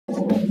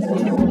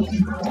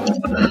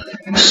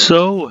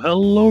So,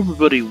 hello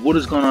everybody, what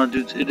is going on,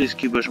 dudes? It is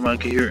Chimera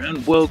here,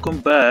 and welcome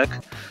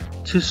back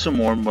to some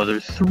more Mother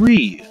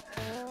 3.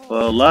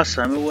 Well, last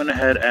time we went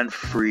ahead and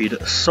freed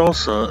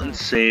Salsa and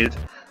saved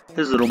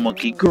his little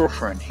monkey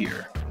girlfriend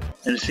here.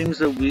 And it seems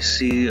that we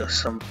see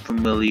some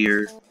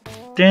familiar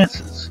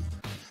dances.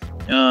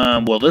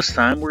 Well, this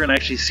time we're gonna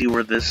actually see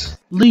where this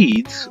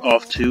leads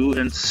off to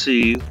and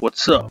see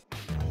what's up.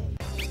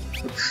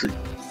 Let's see.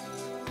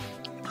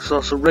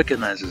 Salsa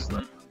recognizes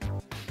them.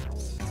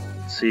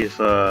 See if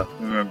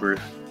remember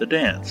the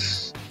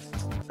dance,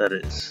 that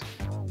is.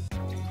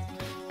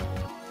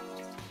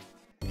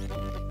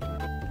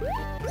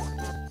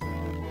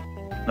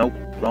 Nope,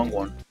 wrong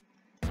one.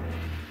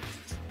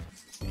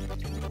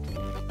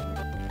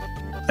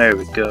 There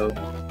we go.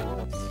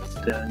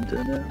 Dun,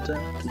 dun, dun, dun,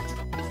 dun,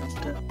 dun,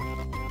 dun.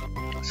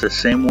 It's the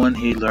same one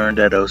he learned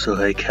at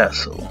Osohe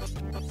Castle.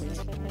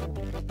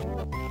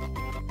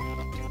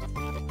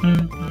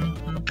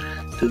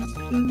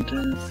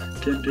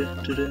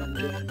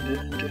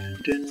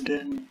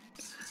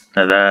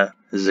 Now that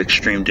is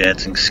extreme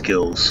dancing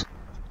skills.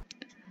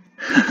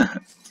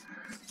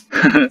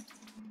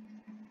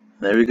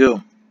 There we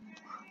go.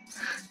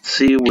 Let's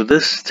see where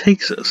this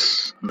takes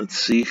us. Let's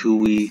see who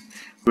we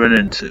run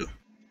into.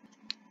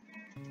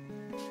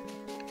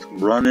 Let's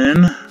run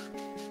in.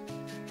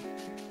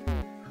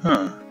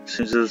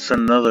 Seems that it's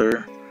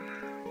another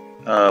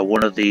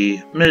one of the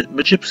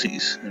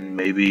gypsies, and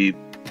maybe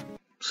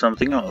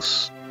something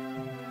else.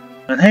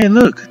 And hey,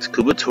 look, it's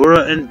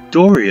Kumatora and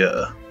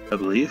Doria, I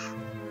believe.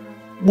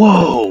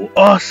 Whoa,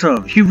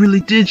 awesome! He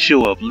really did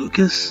show up,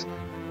 Lucas.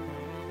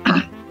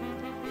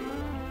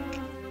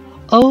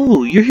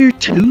 Oh, you're here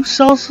too,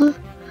 Salsa?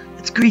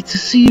 It's great to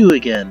see you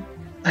again.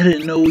 I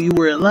didn't know you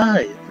were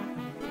alive.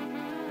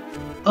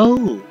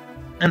 Oh,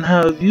 and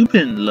how have you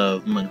been,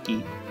 love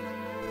monkey?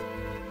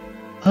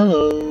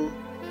 Hello.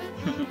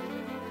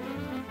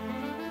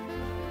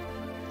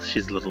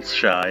 She's a little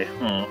shy,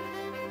 huh?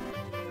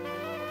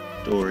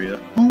 Doria.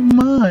 Oh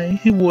my,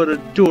 what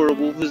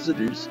adorable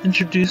visitors.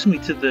 Introduce me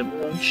to them,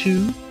 won't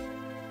you?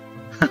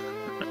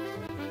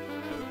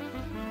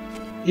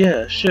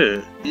 Yeah,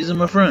 sure. These are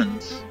my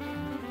friends.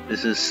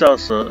 This is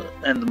Salsa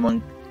and the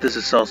monk. This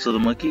is Salsa the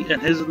monkey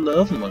and his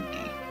love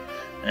monkey.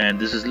 And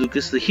this is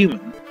Lucas the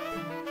human.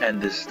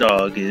 And this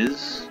dog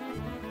is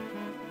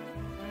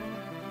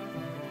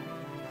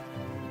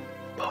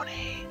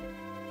Boney.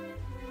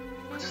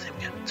 What's his name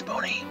again? It's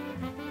Boney.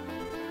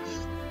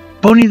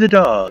 Boney the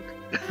dog.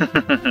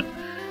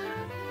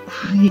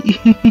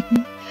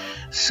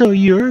 So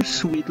you're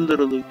sweet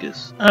little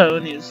Lucas.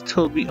 Ione has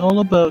told me all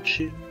about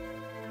you.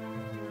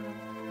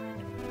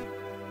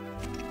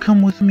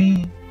 Come with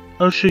me.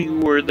 I'll show you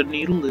where the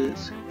needle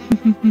is.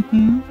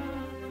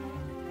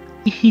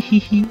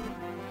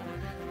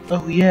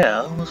 Oh yeah,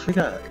 I almost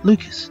forgot.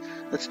 Lucas,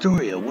 that's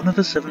Doria, one of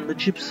the 7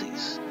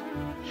 gypsies.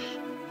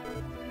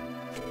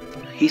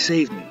 He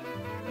saved me.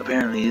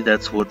 Apparently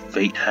that's what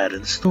fate had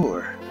in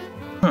store.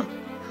 Huh.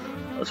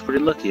 That's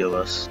pretty lucky of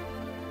us.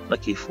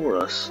 Lucky for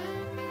us.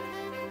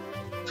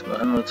 Let's go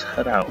ahead and let's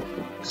head out.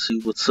 Let's see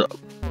what's up.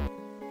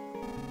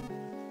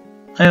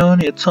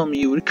 Ione had told me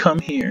you would come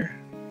here.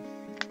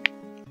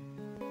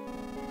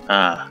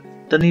 Ah,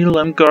 the needle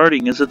I'm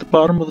guarding is at the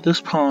bottom of this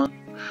pond.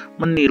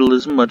 My needle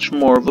is much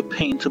more of a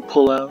pain to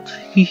pull out.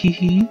 Hee hee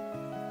hee.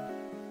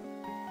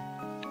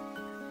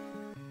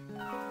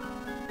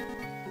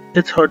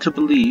 It's hard to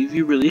believe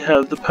you really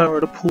have the power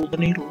to pull the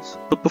needles,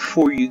 but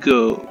before you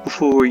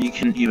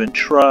can even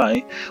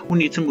try, we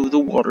need to move the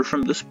water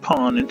from this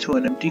pond into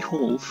an empty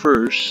hole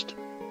first.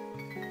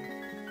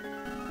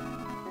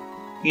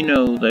 You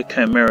know that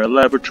Chimera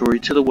Laboratory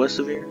to the west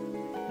of here?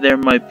 There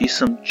might be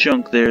some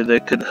junk there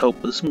that could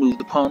help us move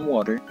the pond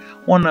water.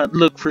 Why not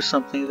look for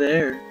something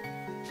there?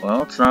 Well,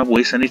 let's not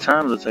waste any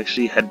time. Let's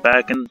actually head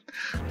back and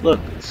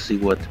look. Let's see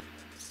what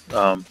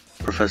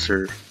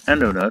Professor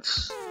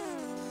Endonuts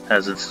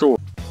has in store.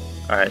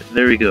 Alright,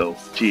 there we go.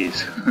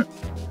 Jeez.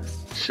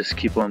 Let's just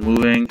keep on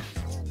moving.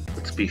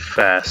 Let's be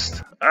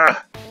fast.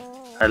 Ah!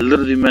 I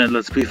literally meant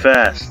let's be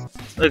fast.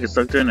 Look, it's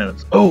Dr.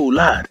 Endonuts. Oh,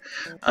 lad!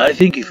 I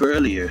thank you for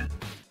earlier.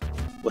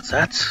 What's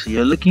that?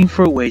 You're looking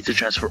for a way to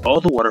transfer all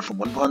the water from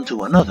one pond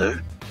to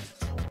another?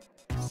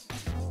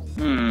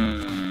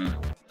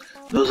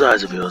 Those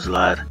eyes of yours,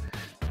 lad.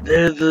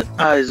 They're the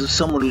eyes of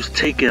someone who's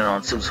taken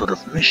on some sort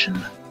of mission.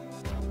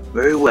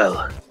 Very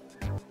well.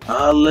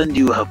 I'll lend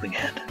you a helping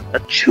hand.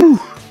 Achoo!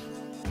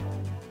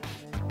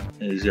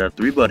 And he's got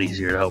 3 buddies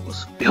here to help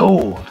us.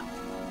 Behold!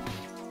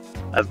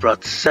 I've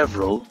brought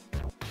several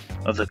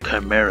of the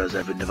chimeras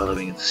I've been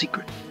developing in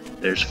secret.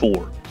 There's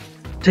 4.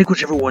 Take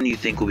whichever one you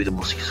think will be the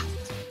most useful.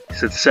 He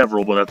said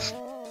several, but that's...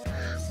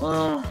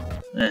 well...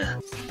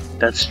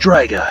 That's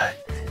Dry Guy.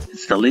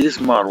 It's the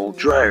latest model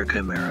dryer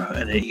chimera,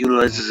 and it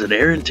utilizes an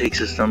air intake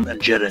system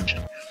and jet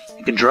engine.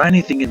 It can dry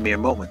anything in mere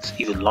moments,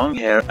 even long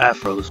hair,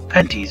 afros,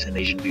 panties, and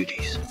Asian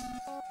beauties.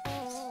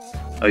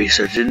 Are you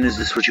certain? Is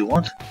this what you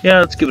want? Yeah,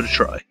 let's give it a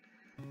try.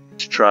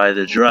 Let's try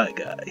the Dry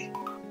Guy.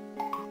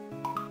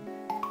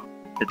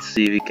 Let's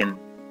see if we can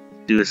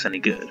do us any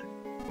good.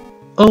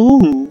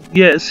 Oh,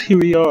 yes, here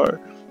we are.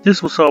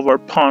 This will solve our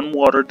pond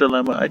water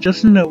dilemma, I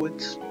just know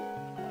it.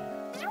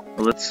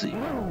 Well, let's see.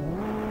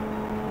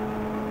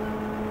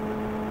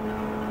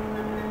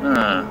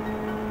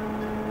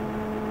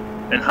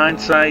 In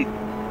hindsight,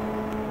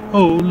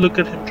 oh, look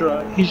at him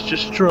dry. He's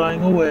just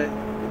drying away.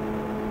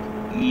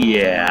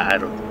 Yeah, I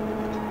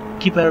don't...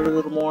 Keep at it a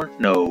little more?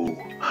 No.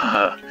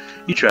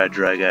 You tried,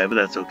 dry guy, but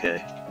that's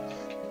okay.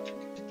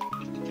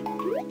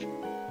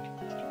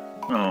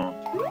 Oh.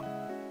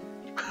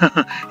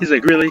 He's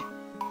like, really?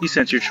 You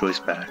sent your choice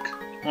back.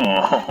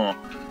 Oh.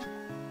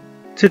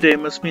 Today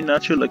must be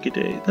not your lucky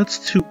day. That's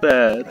too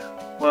bad.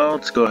 Well,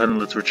 let's go ahead and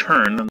let's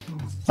return.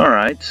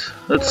 Alright,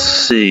 let's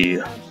see.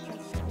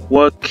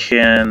 What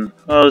can...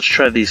 Oh, let's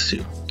try these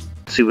two.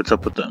 See what's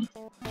up with them.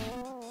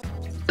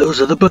 Those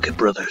are the Bucket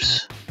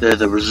Brothers. They're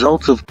the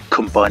result of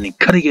combining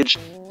cutting-edge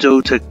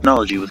dough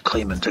technology with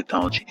Clayman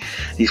technology.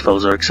 These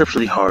fellows are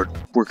exceptionally hard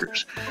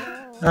workers.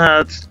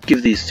 Let's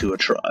give these two a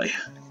try.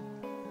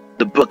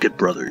 The Bucket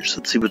Brothers.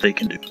 Let's see what they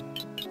can do.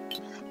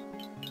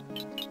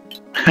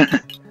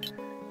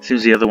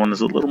 Seems the other one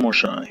is a little more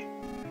shy.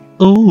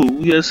 Oh,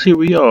 yes, here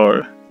we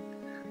are.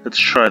 Let's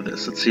try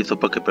this. Let's see if the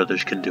Bucket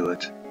Brothers can do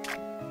it.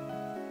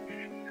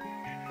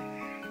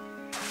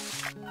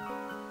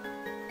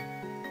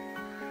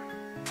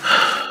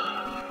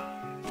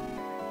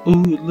 Ooh,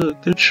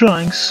 look, they're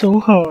trying so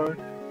hard.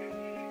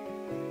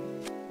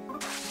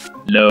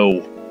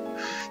 No.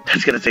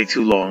 That's gonna take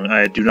too long.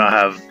 I do not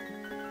have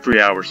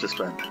 3 hours to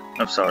spend.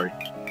 I'm sorry.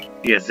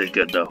 You guys did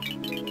good, though.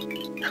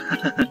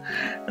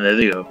 And there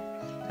they go.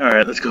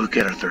 Alright, let's go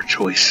get our third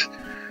choice.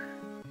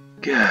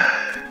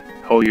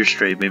 Oh, you're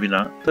straight, maybe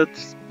not.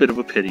 That's a bit of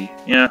a pity.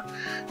 Yeah,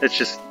 let's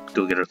just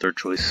go get our third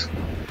choice.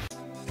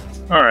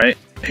 Alright,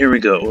 here we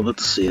go.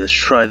 Let's see, let's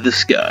try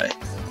this guy.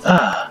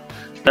 Ah,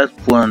 that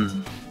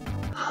one...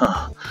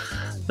 Huh.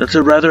 That's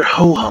a rather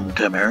ho-hum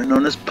chimera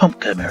known as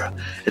Pump Chimera.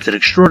 It's an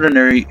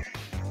extraordinarily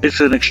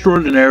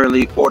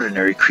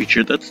ordinary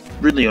creature that's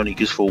really only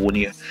useful when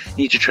you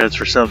need to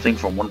transfer something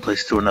from one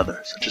place to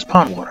another, such as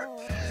pond water.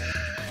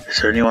 Is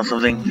there anyone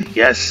something?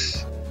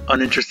 Yes.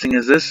 Uninteresting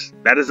as this?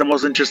 That is the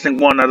most interesting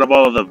one out of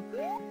all of them,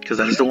 because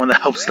that is the one that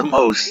helps the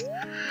most.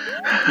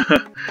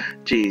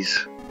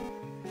 Jeez.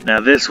 Now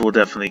this will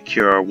definitely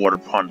cure our water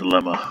pond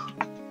dilemma.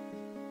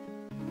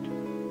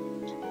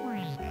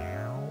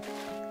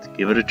 Let's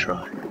give it a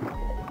try.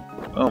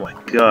 Oh my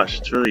gosh,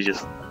 it's really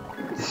just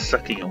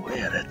sucking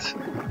away at it.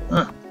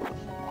 Huh.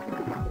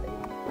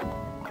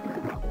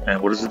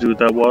 And what does it do with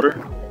that water?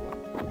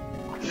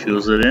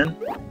 Fills it in.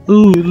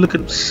 Ooh, look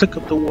at him suck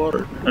up the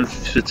water and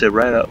spits it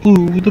right out.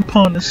 Ooh, the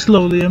pond is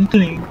slowly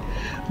emptying.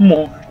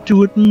 More,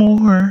 do it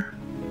more.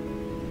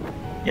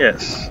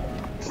 Yes,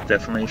 it's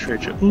definitely a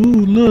treasure.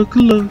 Ooh, look,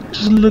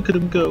 just look at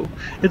him go.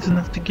 It's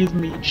enough to give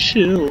me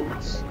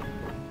chills.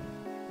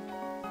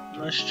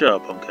 Nice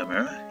job, Pump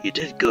Chimera. You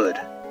did good.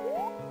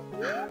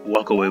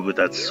 Walk away with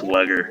that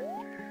swagger.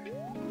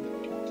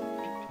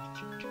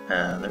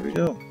 And there we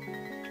go.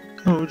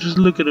 Oh, just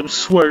look at him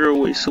swagger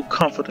away so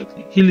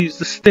confidently. He leaves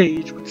the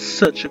stage with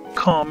such a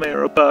calm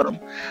air about him.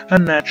 A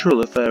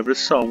natural if I ever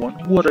saw one.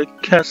 What a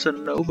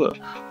Casanova.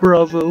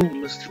 Bravo,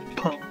 Mr.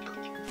 Pump.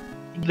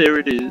 There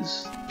it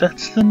is.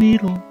 That's the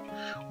needle.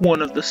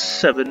 One of the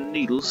 7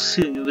 needles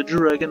sealing the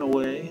dragon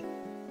away.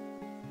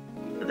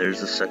 And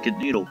there's the second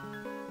needle.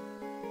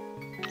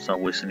 Let's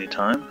not waste any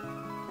time.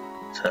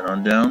 Let's head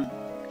on down.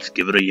 Let's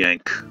give it a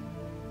yank.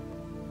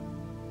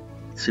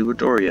 Let's see what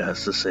Doria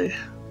has to say.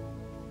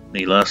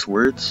 Any last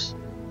words?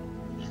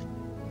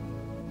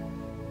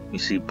 We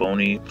see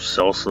Boney,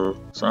 Salsa,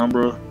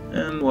 Sombra,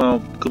 and, well,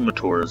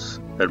 Kumatora's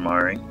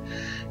admiring.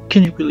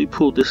 Can you really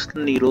pull this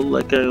needle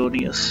like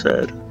Ionia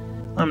said?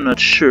 I'm not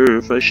sure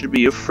if I should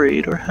be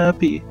afraid or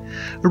happy.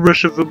 A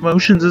rush of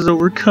emotions is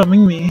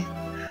overcoming me.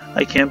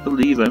 I can't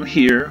believe I'm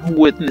here,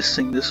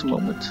 witnessing this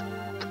moment.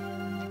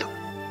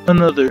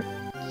 Another.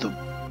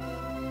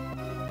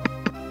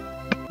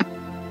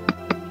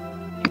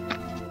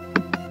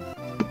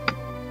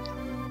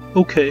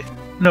 Okay,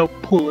 now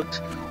pull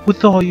it,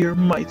 with all your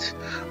might,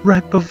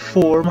 right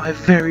before my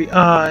very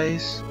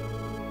eyes.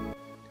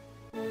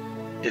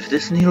 If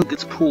this needle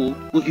gets pulled,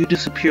 will you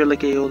disappear like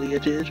Aeolia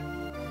did?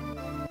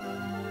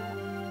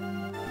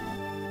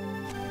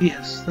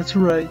 Yes, that's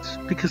right,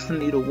 because the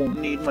needle won't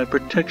need my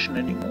protection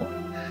anymore.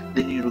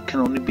 The needle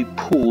can only be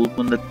pulled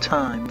when the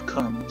time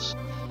comes.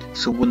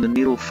 So when the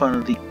needle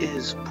finally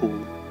is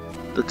pulled,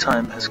 the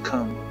time has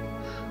come.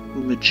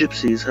 We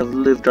gypsies have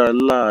lived our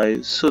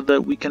lives so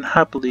that we can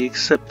happily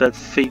accept that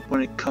fate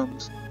when it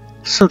comes.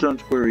 So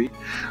don't worry,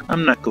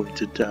 I'm not going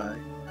to die.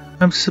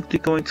 I'm simply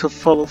going to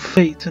follow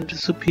fate and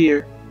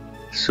disappear.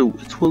 So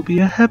it will be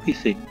a happy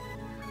thing.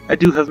 I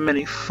do have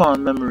many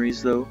fond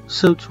memories though,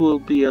 so it will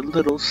be a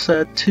little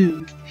sad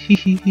too.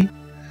 Hehehe.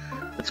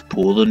 Let's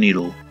pull the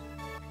needle.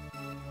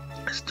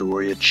 As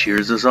Doria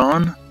cheers us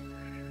on,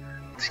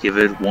 let's give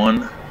it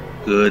one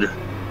good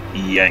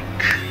yank.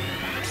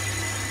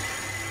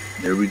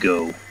 There we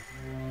go.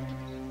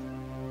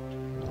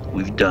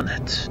 We've done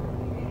it.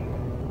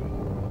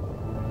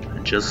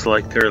 And just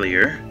like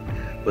earlier,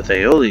 with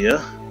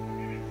Aeolia,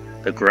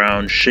 the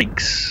ground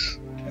shakes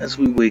as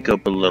we wake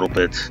up a little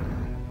bit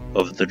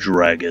of the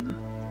dragon.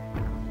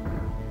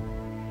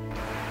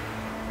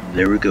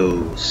 There it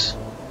goes.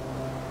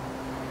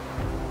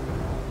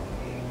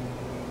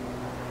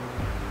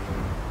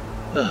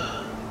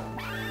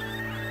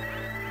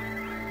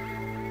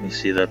 We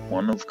see that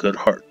one of good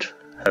heart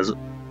has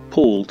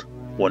pulled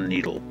one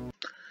needle.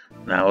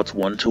 Now it's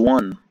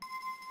 1-to-1.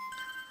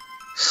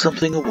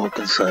 Something awoke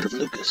inside of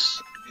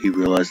Lucas. He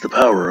realized the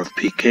power of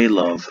PK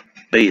Love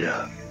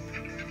Beta.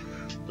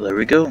 There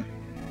we go.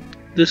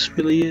 This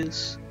really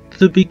is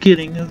the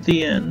beginning of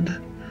the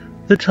end.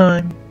 The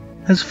time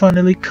has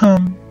finally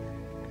come.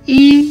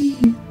 Eee!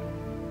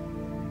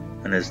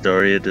 And as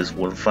Daria does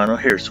one final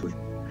hair sweep,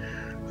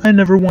 I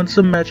never once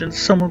imagined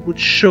someone would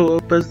show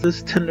up as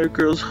this tender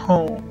girl's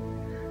home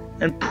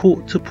and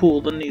pull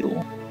the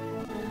needle.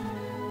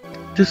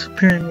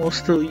 Disappearing while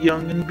still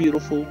young and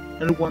beautiful,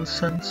 in one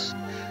sense,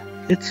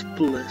 it's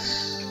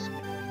bliss.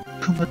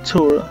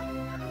 Kumatora,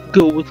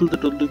 go with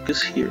little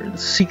Lucas here and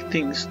see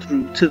things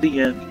through to the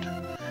end.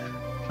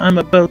 I'm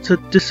about to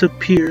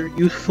disappear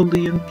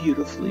youthfully and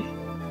beautifully.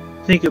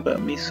 Think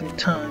about me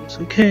sometimes,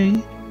 okay?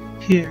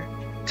 Here,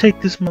 take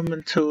this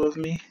memento of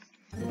me.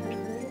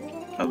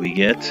 And we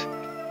get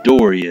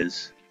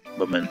Doria's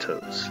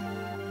mementos.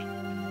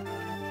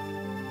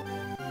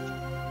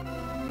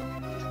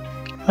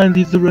 I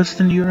leave the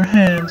rest in your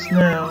hands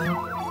now.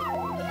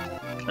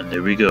 And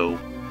there we go.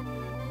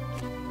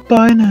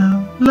 Bye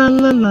now, la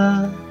la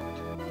la.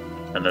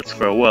 And that's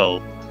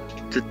farewell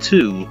to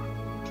 2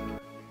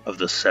 of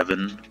the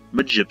 7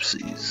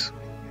 Magypsies.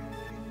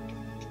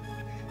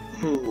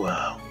 Oh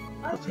wow,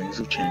 how things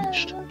have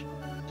changed.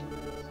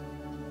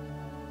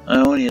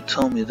 Ionia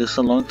told me this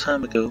a long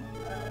time ago.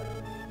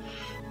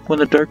 When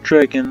the dark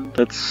dragon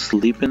that's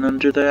sleeping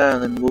under the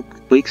island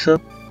wakes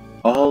up,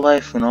 all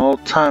life and all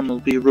time will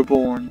be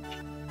reborn.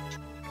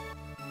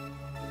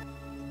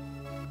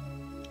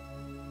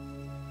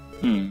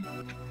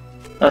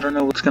 I don't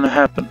know what's gonna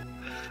happen,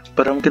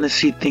 but I'm gonna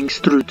see things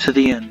through to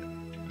the end.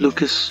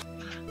 Lucas,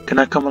 can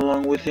I come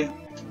along with you?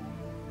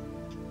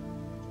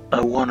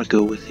 I wanna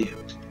go with you.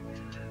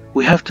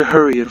 We have to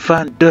hurry and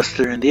find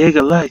Duster and the Egg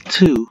of Light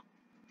too.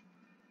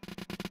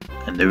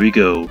 And there we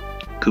go.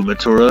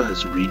 Kumatora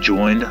has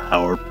rejoined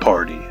our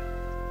party.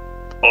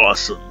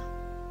 Awesome.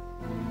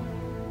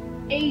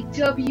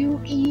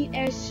 AWESOME.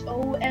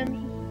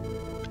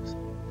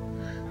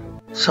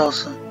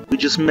 Salsa, we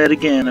just met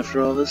again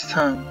after all this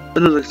time,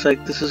 but it looks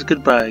like this is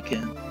goodbye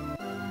again.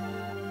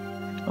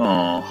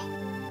 Aww.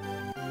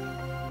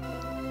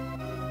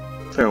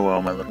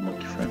 Farewell, my little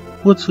monkey friend.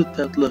 What's with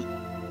that look?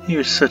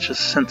 You're such a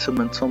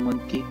sentimental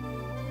monkey.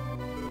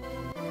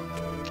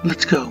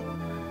 Let's go.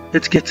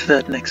 Let's get to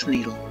that next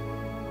needle.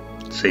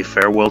 Say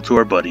farewell to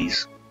our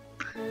buddies.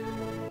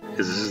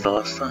 Because this is the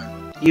last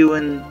time. You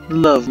and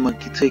Love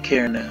Monkey take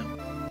care now.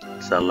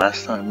 It's the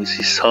last time we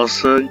see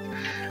Salsa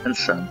and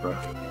Sambra.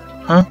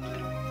 Huh?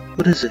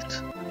 What is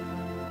it?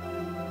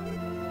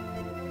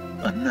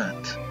 A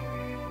nut.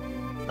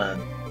 A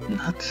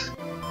nut?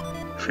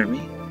 For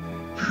me?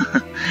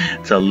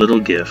 It's a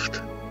little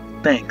gift.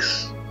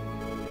 Thanks.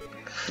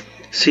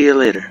 See you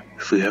later,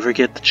 if we ever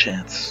get the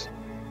chance.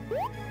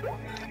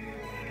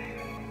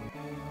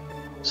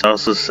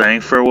 Salsa's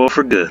saying farewell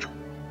for good.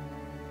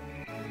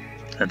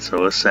 And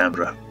so is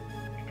Sambra.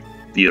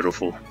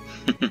 Beautiful.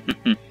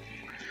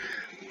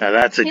 Now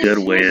that's a good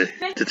way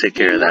to take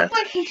care of that. It looks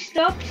like he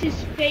stuffs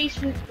his face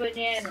with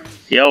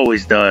bananas. He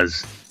always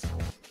does.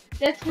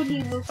 That's what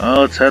he looks like.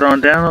 Oh, let's head on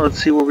down. Let's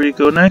see where we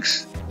go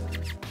next.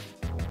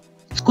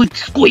 Squeak,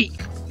 squeak.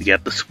 We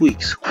got the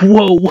squeaks.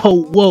 Whoa,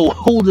 whoa, whoa.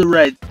 Hold it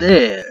right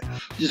there.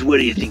 Just where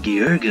do you think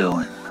you're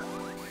going?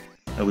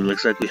 And it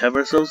looks like we have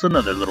ourselves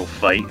another little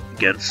fight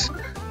against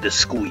the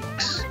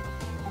squeaks.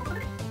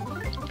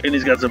 And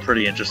he's got some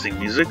pretty interesting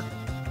music.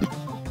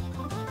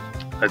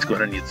 Let's go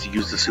ahead and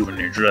use the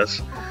souvenir dress,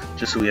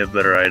 just so we have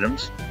better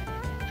items.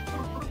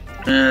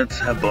 And let's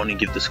have Boney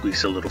give the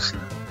squeaks a little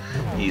snap.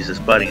 He uses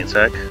biting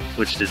attack,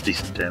 which did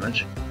decent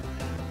damage.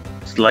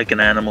 It's like an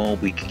animal,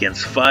 weak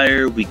against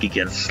fire, weak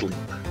against sleep.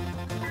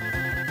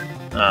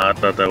 I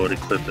thought that would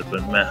equip it,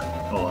 but meh,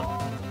 oh well.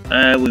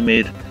 And we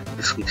made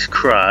the squeaks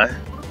cry,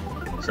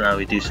 so now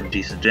we do some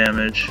decent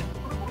damage.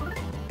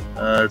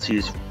 Let's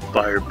use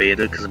fire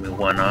beta, because I mean,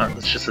 why not?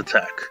 Let's just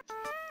attack.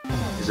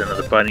 Use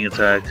another biting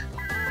attack.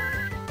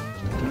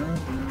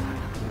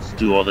 Let's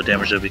do all the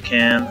damage that we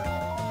can.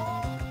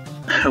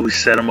 We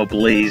set him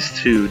ablaze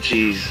too,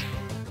 jeez.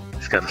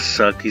 He's gotta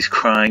suck, he's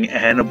crying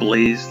and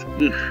ablazed.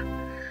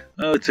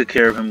 Oh, we took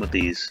care of him with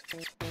these.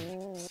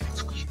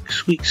 Squeak,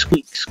 squeak,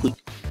 squeak, squeak.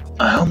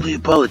 I humbly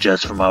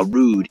apologize for my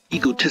rude,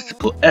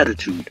 egotistical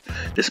attitude,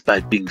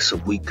 despite being so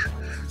weak.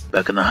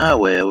 Back in the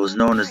highway, I was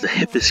known as the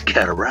hippest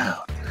cat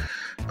around.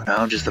 But now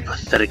I'm just a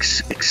pathetic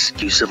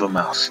excuse of a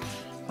mouse.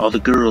 All the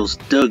girls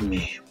dug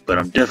me, but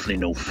I'm definitely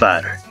no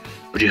fighter.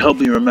 But you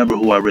helped me remember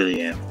who I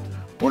really am.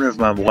 Wonder if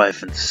my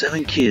wife and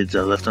 7 kids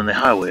I left on the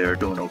highway are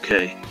doing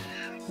okay.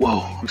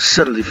 Whoa, I'm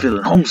suddenly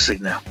feeling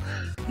homesick now.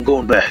 I'm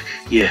going back.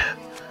 Yeah,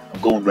 I'm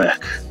going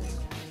back.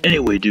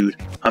 Anyway, dude,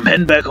 I'm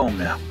heading back home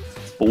now.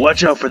 But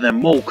watch out for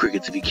them mole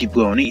crickets if you keep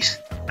going east.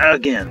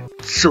 Again,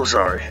 so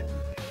sorry.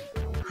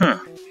 Huh.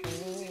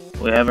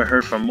 We haven't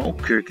heard from mole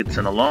crickets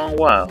in a long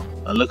while.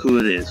 Now look who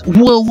it is.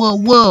 Whoa, whoa,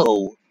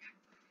 whoa!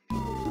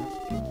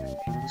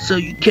 So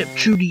you kept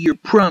true to your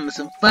promise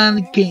and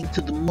finally came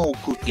to the mole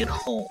cricket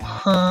hole,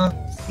 huh?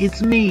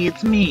 It's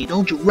me.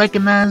 Don't you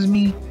recognize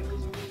me?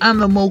 I'm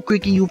the mole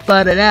cricket you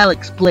fought at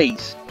Alex's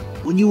place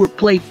when you were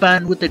play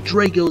fighting with the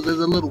Dragos as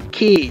a little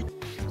kid.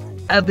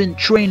 I've been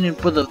training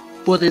for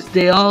this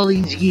day all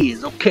these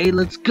years. Okay,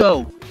 let's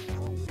go.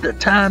 The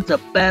time to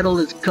battle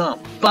has come.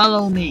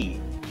 Follow me.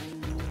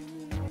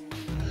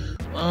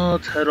 Well,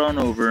 let's head on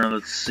over and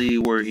let's see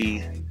where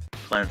he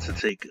plans to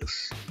take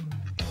us.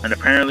 And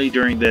apparently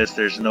during this,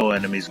 there's no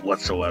enemies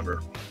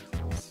whatsoever.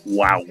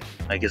 Wow.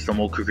 I guess the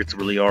mole crickets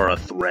really are a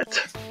threat.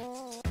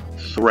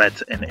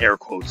 Threat in air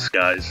quotes,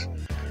 guys.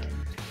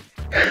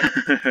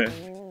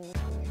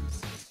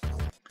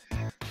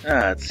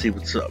 Let's see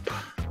what's up.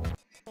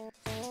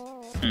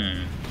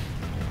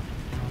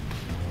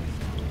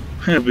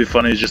 It'd be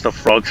funny if just a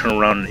frog turned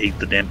around and ate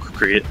the damn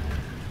cricket.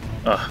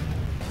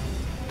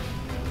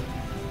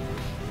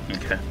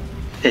 Okay.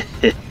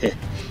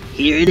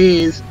 Here it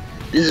is.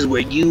 This is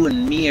where you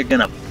and me are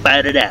gonna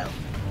fight it out.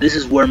 This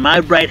is where my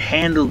right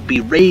hand will be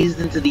raised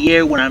into the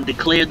air when I'm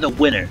declared the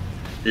winner.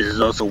 This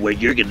is also where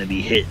you're gonna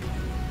be hit.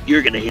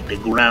 You're gonna hit the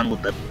ground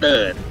with a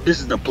thud.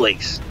 This is the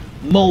place.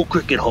 Mole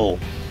cricket hole.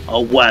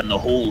 I'll widen the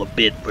hole a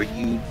bit for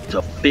you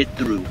to fit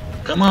through.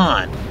 Come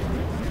on.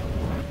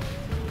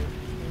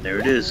 There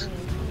it is.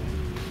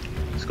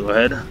 Let's go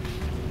ahead.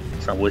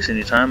 Let's not waste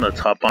any time. Let's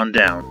hop on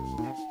down.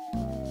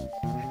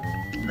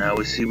 Now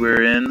we see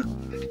we're in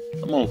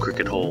the mole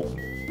cricket hole.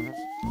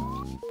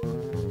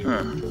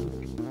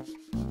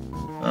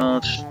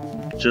 Let's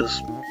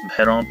just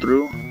head on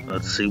through.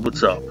 Let's see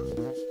what's up.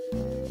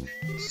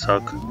 Let's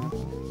talk.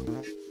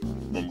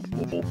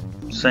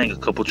 Saying a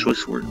couple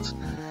choice words.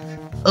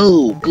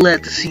 Oh,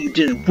 glad to see you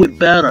didn't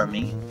whip out on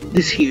me.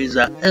 This here is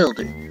our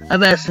elder.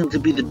 I've asked him to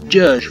be the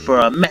judge for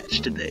our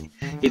match today.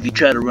 If you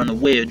try to run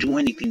away or do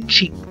anything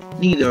cheap,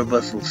 neither of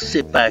us will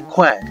sit by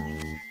quietly,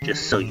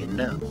 just so you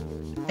know.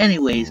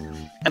 Anyways,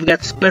 I've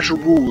got special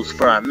rules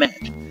for our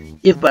match.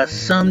 If by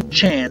some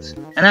chance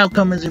an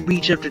outcome isn't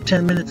reached after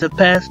 10 minutes have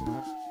passed,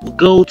 we'll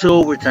go to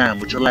overtime,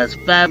 which will last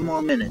 5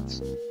 more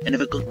minutes. And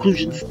if a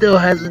conclusion still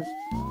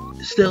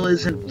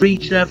isn't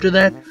reached after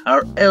that,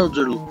 our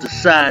elder will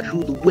decide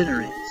who the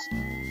winner is.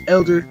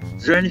 Elder,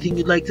 is there anything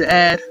you'd like to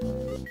add?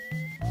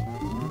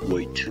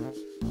 Wait,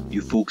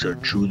 you folks are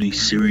truly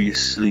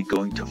seriously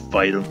going to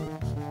fight him?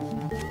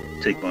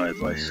 Take my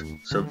advice.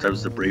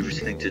 Sometimes the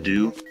bravest thing to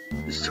do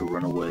is to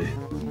run away.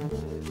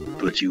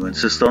 But you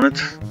insist on it?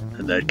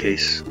 In that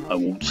case, I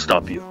won't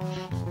stop you.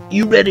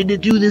 You ready to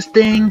do this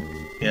thing?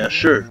 Yeah,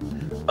 sure.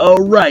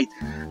 Alright,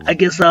 I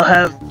guess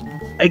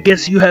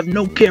you have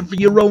no care for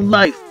your own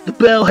life. The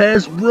bell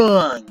has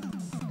rung.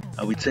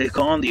 Now we take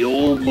on the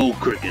old mole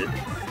cricket.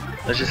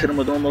 Let's just hit him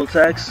with normal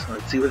attacks.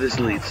 Let's see where this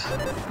leads.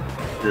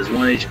 There's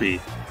 1 HP.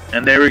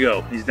 And there we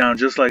go. He's down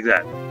just like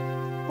that.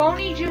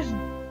 Boney just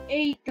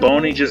ate the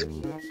Boney just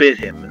bit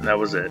him, and that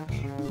was it.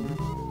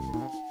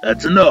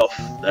 That's enough.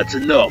 That's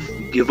enough.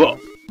 We give up.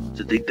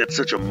 To think that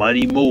such a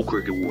mighty mole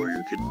cricket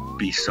warrior could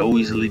be so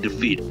easily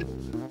defeated.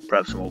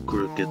 Perhaps mole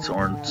crickets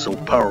aren't so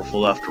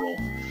powerful after all.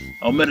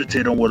 I'll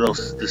meditate on what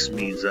else this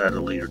means at a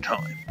later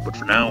time. But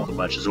for now, the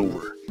match is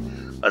over.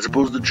 I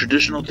suppose the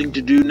traditional thing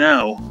to do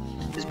now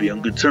is be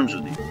on good terms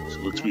with you. So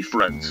let's be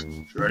friends.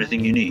 Is there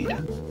anything you need?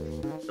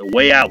 The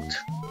way out.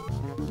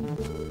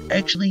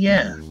 Actually,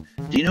 yeah.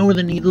 Do you know where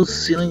the needles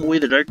sealing away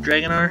the dark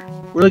dragon are?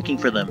 We're looking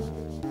for them.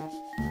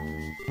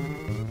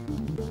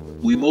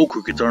 We mole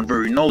crickets aren't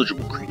very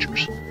knowledgeable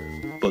creatures,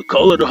 but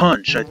call it a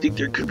hunch, I think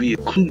there could be a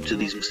clue to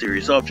these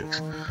mysterious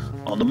objects.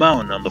 On the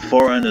mountain on the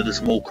far end of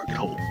this mole cricket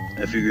hole.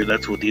 I figure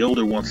that's what the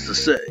elder wants to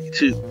say,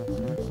 too.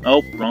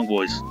 Oh, wrong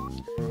voice.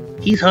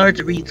 He's hard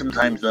to read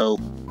sometimes, though.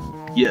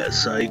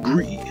 Yes, I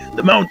agree.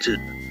 The mountain.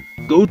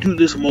 Go through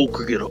this mole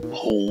cricket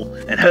hole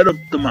and head up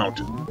the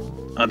mountain.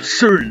 I'm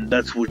certain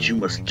that's what you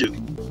must do.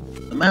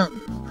 The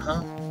mountain,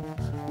 huh?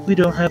 We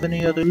don't have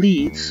any other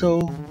leads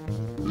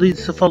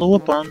to follow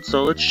up on,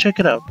 so let's check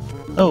it out.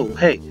 Oh,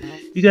 hey,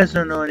 you guys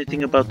don't know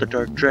anything about the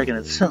dark dragon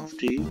itself,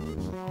 do you?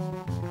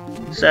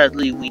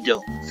 Sadly, we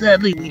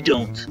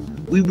don't.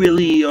 We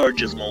really are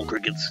just mole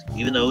crickets.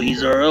 Even though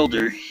he's our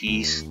elder,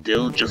 he's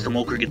still just a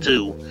mole cricket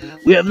too.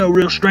 We have no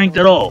real strength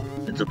at all.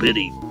 It's a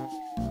pity.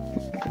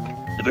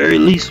 The very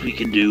least we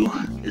can do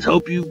is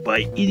help you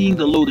by eating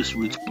the lotus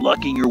roots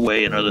blocking your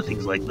way and other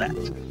things like that.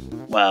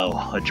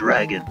 Wow, a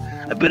dragon.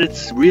 I bet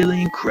it's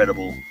really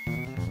incredible.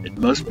 It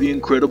must be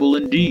incredible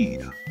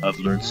indeed. I've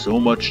learned so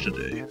much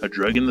today. A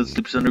dragon that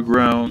sleeps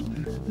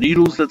underground,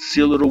 needles that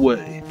seal it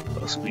away,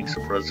 thus being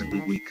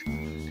surprisingly weak.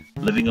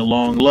 Living a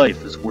long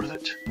life is worth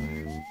it.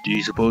 Do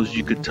you suppose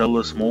you could tell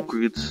us mole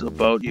crickets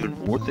about even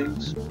more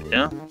things?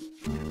 Yeah?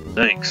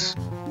 Thanks.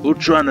 We'll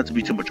try not to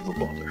be too much of a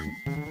bother.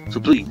 So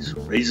please,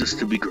 raise us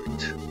to be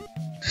great.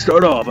 To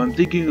start off, I'm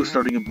thinking of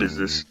starting a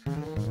business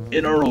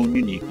in our own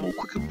unique, more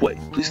crooked way.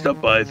 Please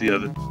stop by if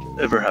you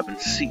ever happen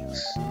to see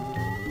us.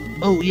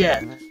 Oh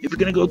yeah, if you're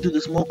gonna go through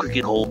this mole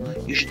cricket hole,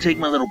 you should take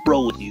my little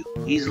bro with you.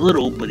 He's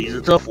little, but he's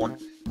a tough one.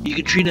 You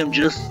can treat him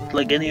just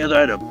like any other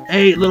item.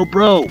 Hey, little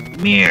bro,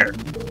 come here!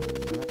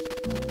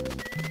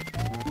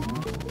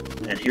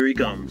 And here he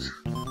comes.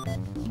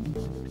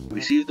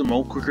 Receive the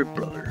mole cricket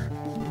brother.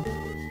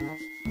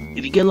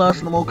 If you get lost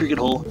in the mole cricket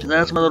hole, just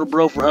ask my little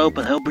bro for help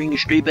and he'll bring you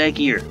straight back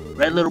here.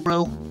 Right, little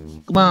bro?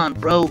 Come on,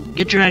 bro,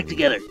 get your act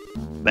together.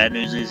 Bad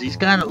news is he's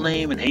kinda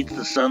lame and hates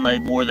the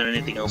sunlight more than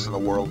anything else in the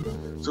world.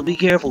 So be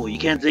careful, you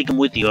can't take him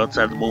with you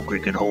outside the mole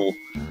cricket hole.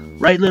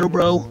 Right, little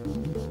bro?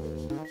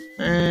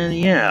 And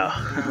yeah.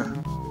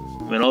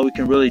 I mean, all we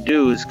can really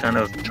do is kind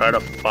of try to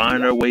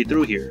find our way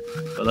through here.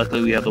 But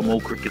luckily we have the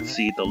mole cricket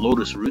seed, the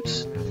lotus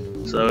roots,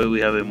 so that way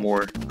we have a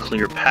more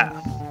clear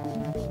path.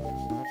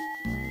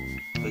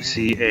 We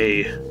see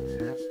a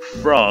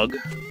frog.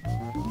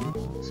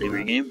 Save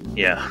your game?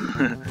 Yeah.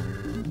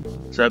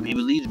 So he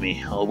believes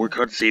me. I'll work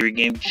hard to save your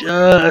game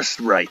just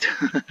right.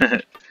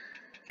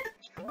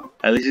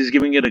 At least he's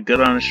giving it a good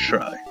honest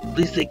try.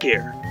 Please take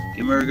care.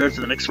 Give my regards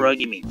to the next frog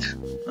you meet.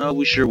 Oh,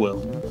 we sure will.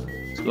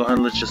 Let's go ahead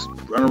and let's just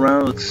run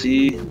around. Let's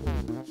see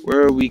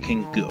where we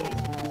can go.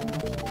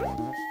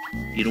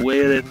 Eat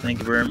away at it. Thank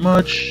you very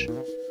much.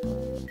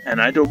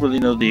 And I don't really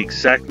know the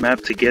exact map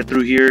to get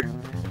through here,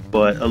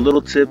 but a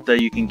little tip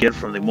that you can get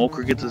from the mole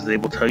crickets is they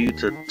will tell you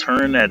to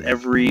turn at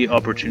every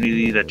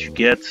opportunity that you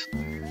get.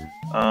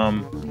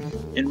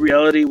 In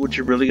reality, what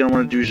you're really going to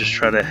want to do is just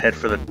try to head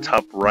for the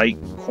top right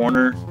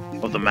corner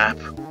of the map,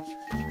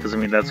 because I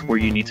mean that's where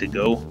you need to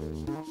go.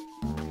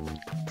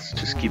 Let's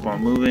just keep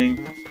on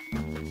moving.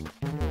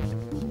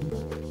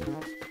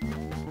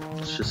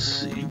 Let's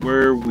just see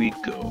where we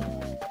go.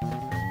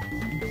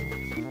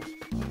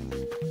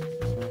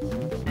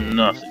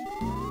 Nothing.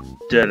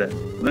 Dead end.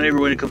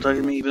 Whenever you come talk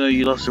to me, even though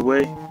you lost your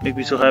way, make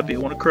me so happy I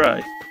want to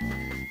cry.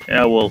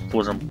 Yeah, well, it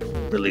wasn't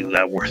really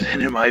that worth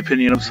it in my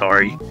opinion, I'm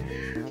sorry.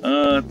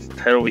 Let's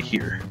head over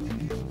here.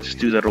 Just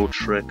do that old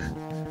trick.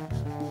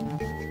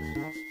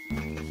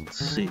 Let's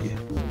see.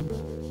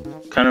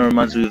 Kind of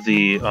reminds me of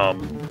the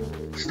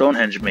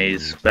Stonehenge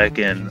maze back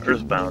in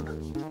Earthbound.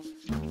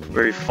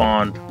 Very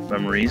fond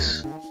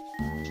memories.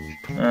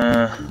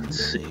 Let's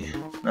see.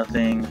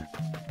 Nothing.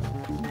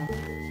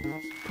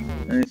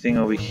 Anything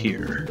over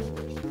here?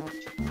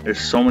 There's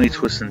so many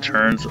twists and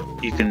turns,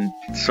 you can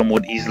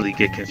somewhat easily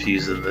get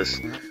confused in this.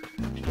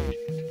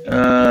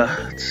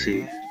 Let's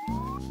see.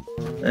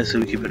 So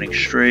we keep heading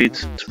straight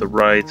to the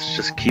right,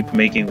 just keep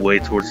making way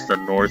towards the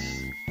north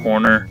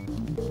corner.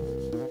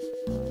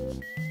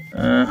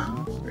 There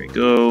we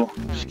go,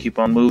 just keep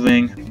on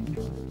moving.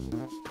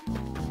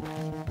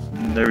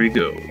 And there we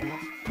go.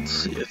 Let's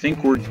see, I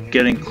think we're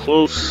getting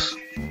close.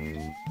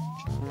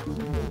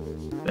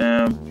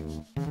 Bam.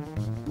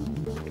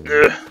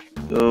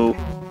 Go.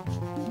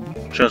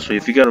 Trust me,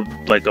 if you got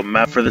a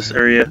map for this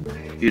area,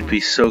 you'd be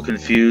so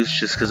confused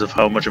just because of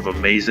how much of a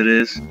maze it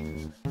is.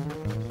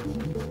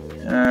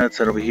 Let's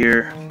head over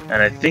here,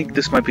 and I think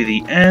this might be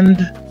the end,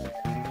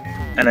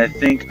 and I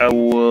think I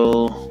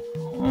will,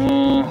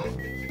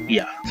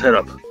 yeah, let's head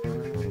up.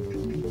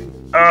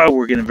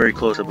 We're getting very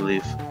close, I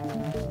believe.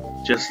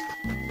 Just,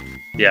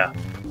 yeah,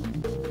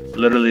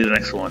 literally the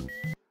next one.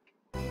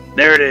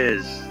 There it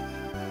is,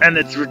 and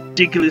it's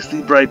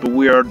ridiculously bright, but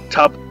we are on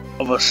top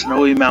of a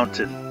snowy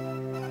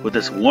mountain, with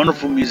this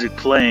wonderful music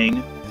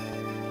playing.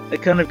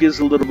 It kind of gives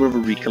a little bit of a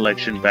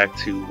recollection back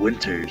to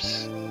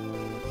winters.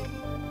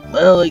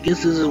 Well, I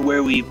guess this is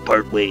where we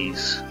part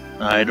ways.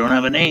 I don't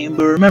have a name,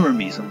 but remember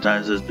me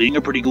sometimes as being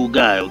a pretty cool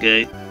guy,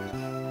 okay?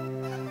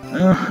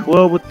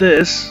 Well, with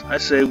this, I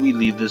say we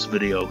leave this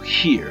video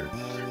here.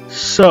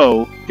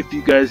 So, if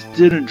you guys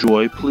did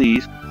enjoy,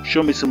 please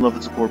show me some love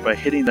and support by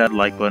hitting that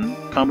like button.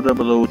 Comment down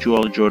below what you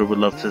all enjoyed or would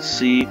love to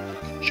see.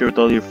 Share with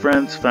all your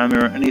friends, family,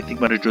 or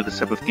anything might enjoy this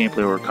type of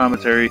gameplay or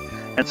commentary.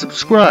 And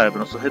subscribe,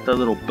 and also hit that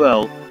little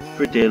bell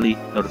for daily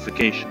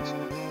notifications.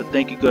 But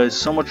thank you guys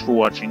so much for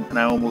watching, and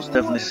I will most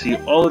definitely see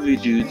all of you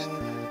dudes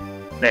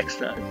next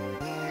time.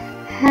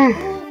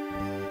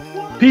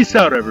 Peace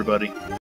out, everybody.